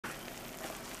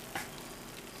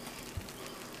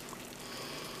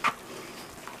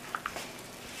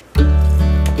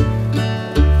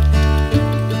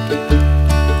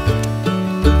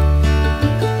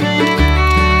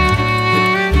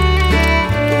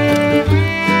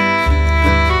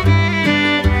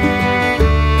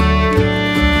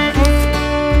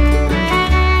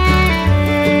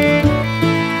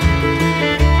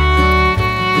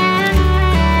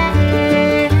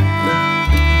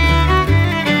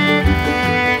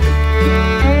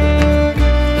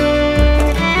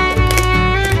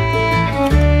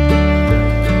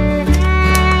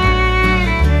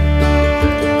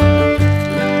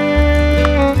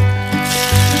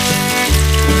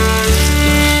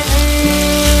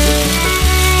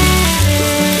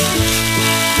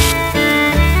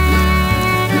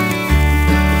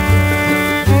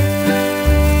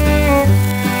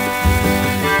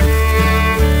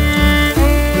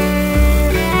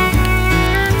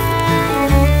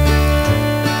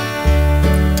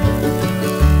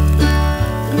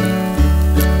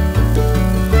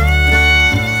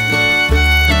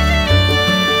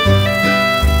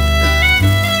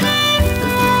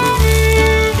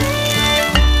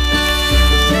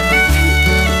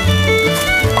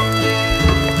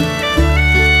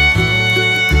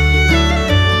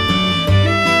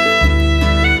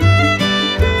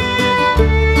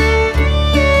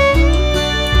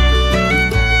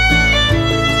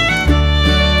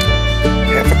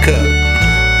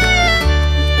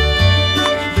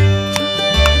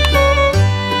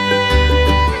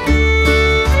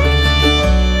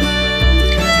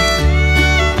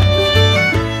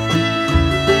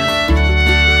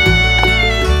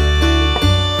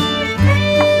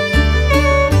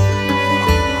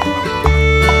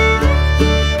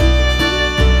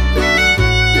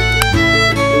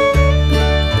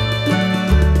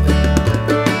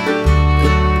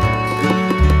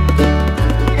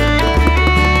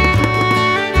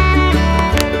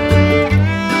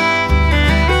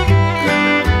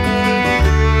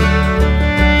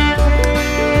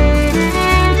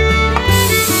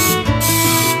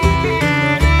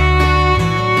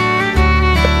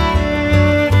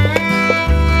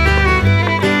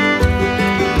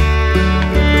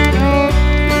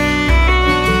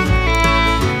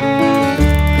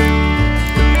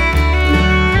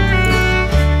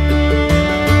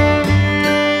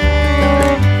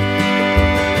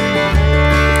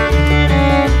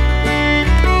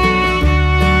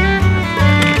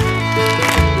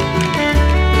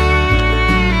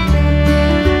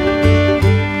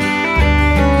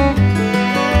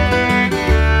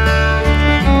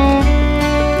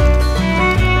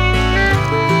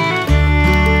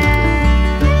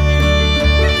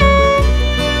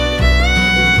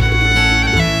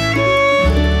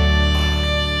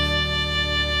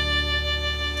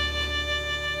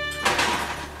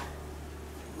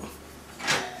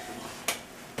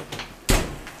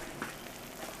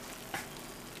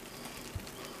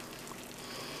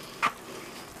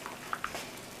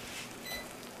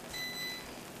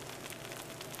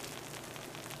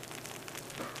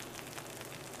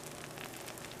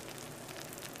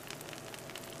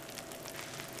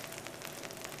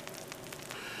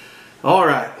All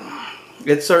right,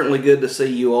 it's certainly good to see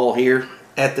you all here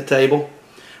at the table.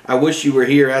 I wish you were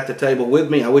here at the table with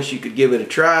me. I wish you could give it a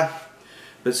try.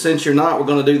 But since you're not, we're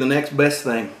going to do the next best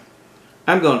thing.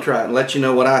 I'm going to try it and let you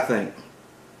know what I think.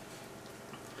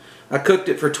 I cooked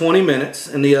it for 20 minutes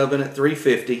in the oven at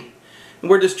 350. And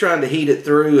we're just trying to heat it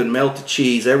through and melt the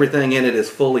cheese. Everything in it is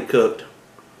fully cooked.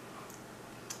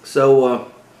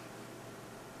 So,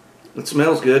 it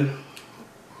smells good.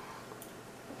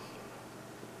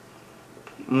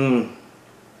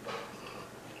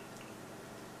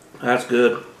 That's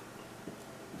good.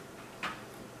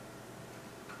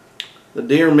 The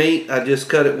deer meat, I just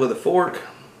cut it with a fork.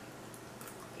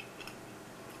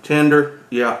 Tender,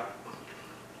 yeah.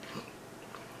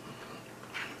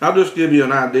 I'll just give you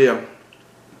an idea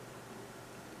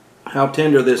how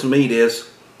tender this meat is.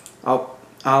 I'll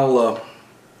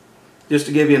just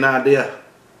to give you an idea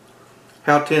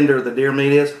how tender the deer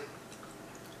meat is.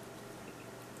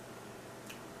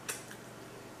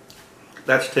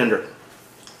 That's tender.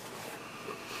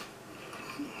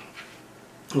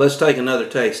 Let's take another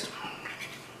taste.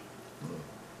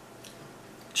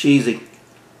 Cheesy.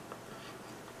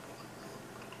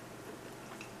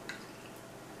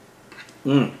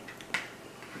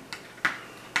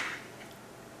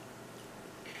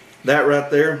 That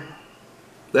right there,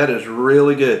 that is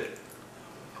really good.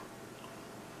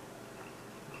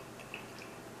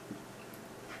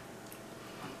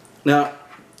 Now,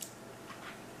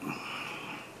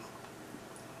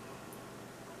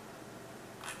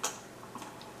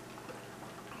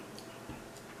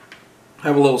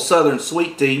 have a little southern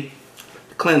sweet tea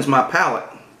to cleanse my palate.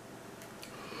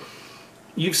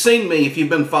 You've seen me, if you've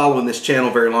been following this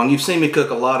channel very long, you've seen me cook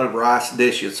a lot of rice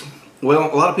dishes.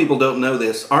 Well, a lot of people don't know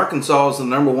this. Arkansas is the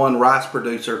 #1 rice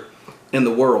producer in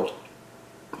the world.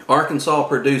 Arkansas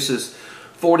produces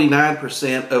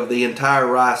 49% of the entire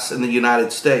rice in the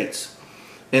United States.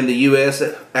 And the U.S.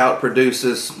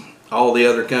 outproduces all the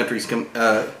other countries.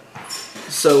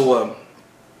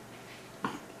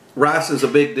 Rice is a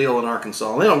big deal in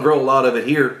Arkansas. They don't grow a lot of it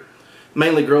here.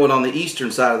 Mainly grow it on the eastern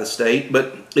side of the state,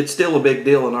 but it's still a big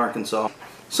deal in Arkansas.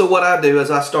 So what I do is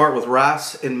I start with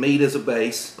rice and meat as a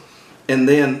base. And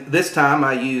then this time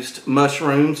I used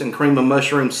mushrooms and cream of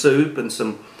mushroom soup and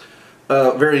some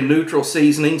very neutral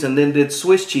seasonings, and then did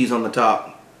Swiss cheese on the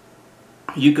top.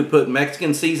 You could put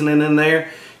Mexican seasoning in there,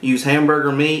 use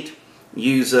hamburger meat,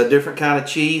 use a different kind of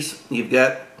cheese. You've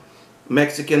got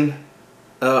Mexican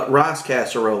rice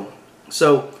casserole.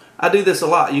 So I do this a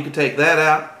lot. You could take that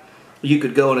out. You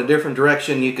could go in a different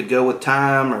direction. You could go with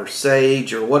thyme or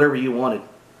sage or whatever you wanted.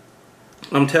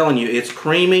 I'm telling you, it's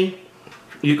creamy.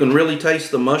 You can really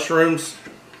taste the mushrooms.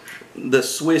 The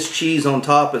Swiss cheese on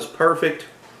top is perfect.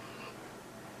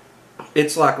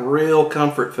 It's like real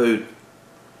comfort food.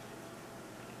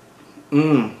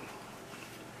 I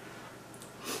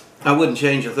wouldn't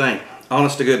change a thing.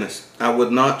 Honest to goodness, I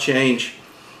would not change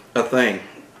a thing.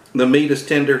 The meat is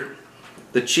tender.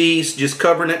 The cheese, just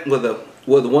covering it with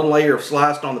one layer of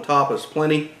sliced on the top is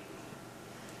plenty.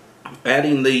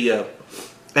 Adding the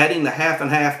half and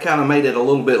half kind of made it a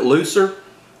little bit looser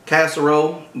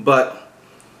casserole, but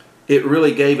it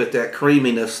really gave it that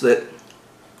creaminess that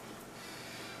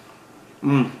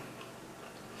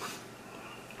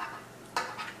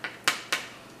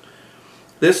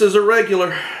This is a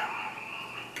regular,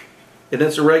 and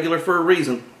it's a regular for a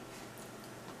reason.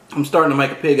 I'm starting to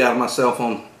make a pig out of myself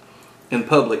in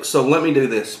public, so let me do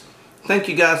this. Thank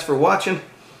you guys for watching,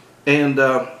 and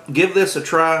give this a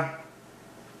try.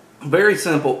 Very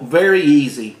simple, very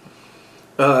easy.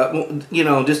 You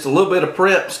know, just a little bit of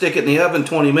prep, stick it in the oven,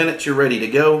 20 minutes, you're ready to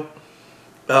go.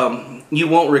 You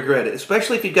won't regret it,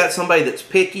 especially if you've got somebody that's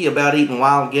picky about eating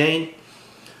wild game.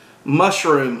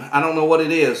 Mushroom, I don't know what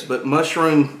it is, but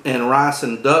mushroom and rice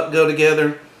and duck go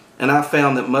together, and I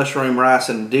found that mushroom, rice,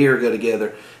 and deer go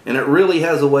together, and it really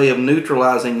has a way of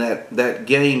neutralizing that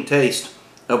game taste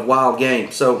of wild game.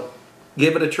 So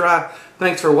give it a try.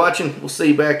 Thanks for watching. We'll see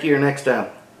you back here next time.